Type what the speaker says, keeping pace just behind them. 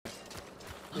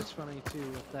It's funny too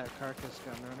with that carcass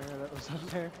gun runner that was up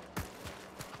there.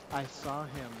 I saw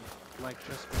him like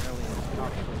just barely at the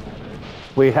top of the ladder.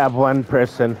 We have one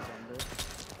person.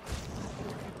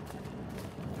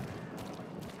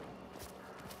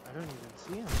 I don't even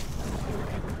see him.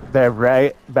 They're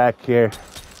right back here.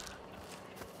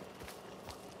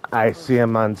 I see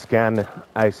him on scan.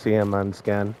 I see him on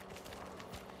scan.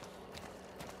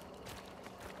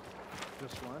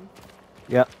 Just one?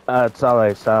 Yep, that's all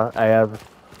I saw. I have...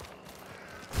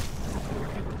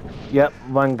 Yep,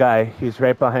 one guy. He's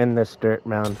right behind this dirt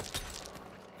mound.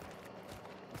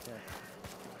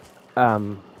 Okay.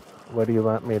 What do you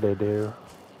want me to do?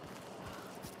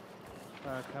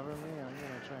 Cover me. I'm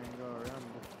gonna try and go around.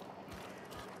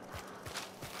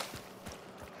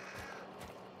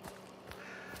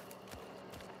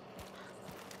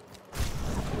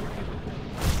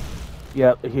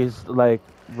 Yep, he's like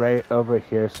right over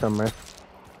here somewhere.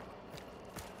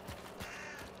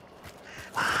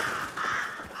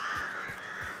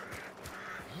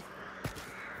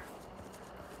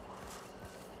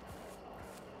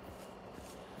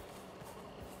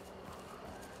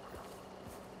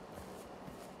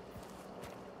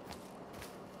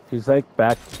 He's like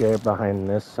back here behind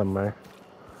this somewhere.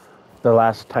 The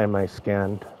last time I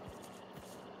scanned.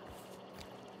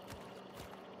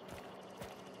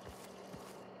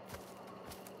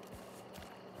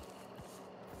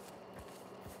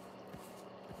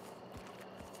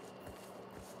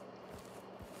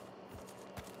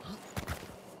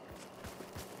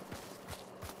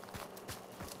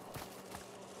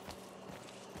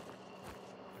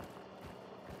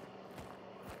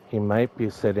 He might be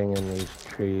sitting in these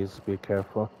trees. Be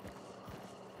careful.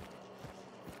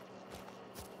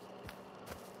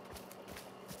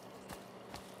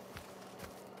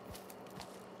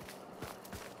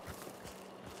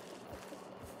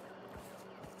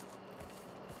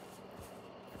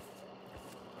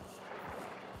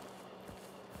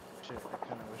 Shit, I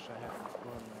kind of wish I hadn't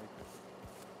blown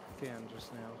my can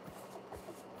just now.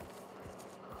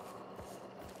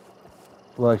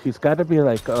 Well, he's got to be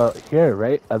like here,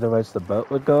 right? Otherwise the boat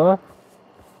would go off.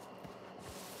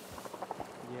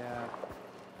 Yeah.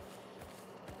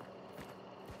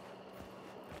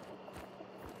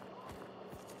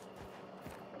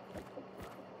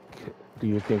 Do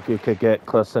you think you could get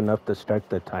close enough to start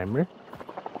the timer?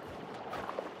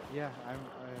 Yeah, I'm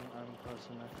close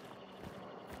enough.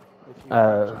 If you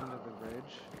crouch under the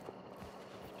bridge,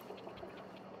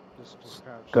 just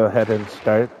crouch. Go ahead and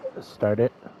start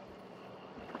it.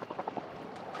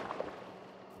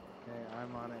 Okay,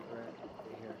 I'm on it right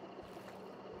here.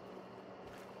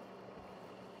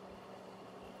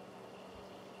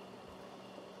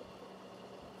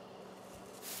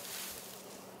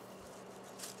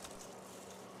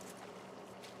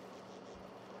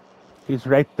 He's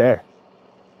right there.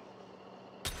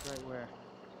 Right where?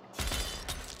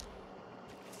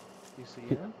 You see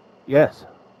him? Yes.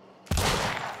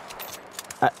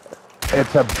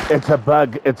 It's a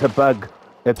bug. It's a bug.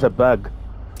 It's a bug.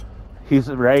 He's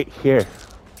right here.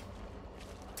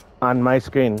 On my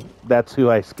screen. That's who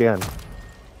I scanned.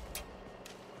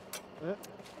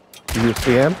 Do you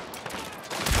see him?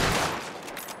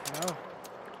 No.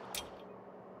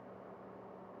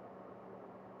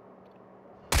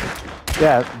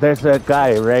 Yeah, there's a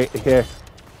guy right here.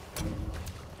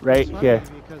 Right It's funny here.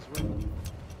 because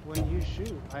when you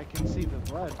shoot, I can see the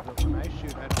blood, but when I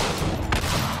shoot, I don't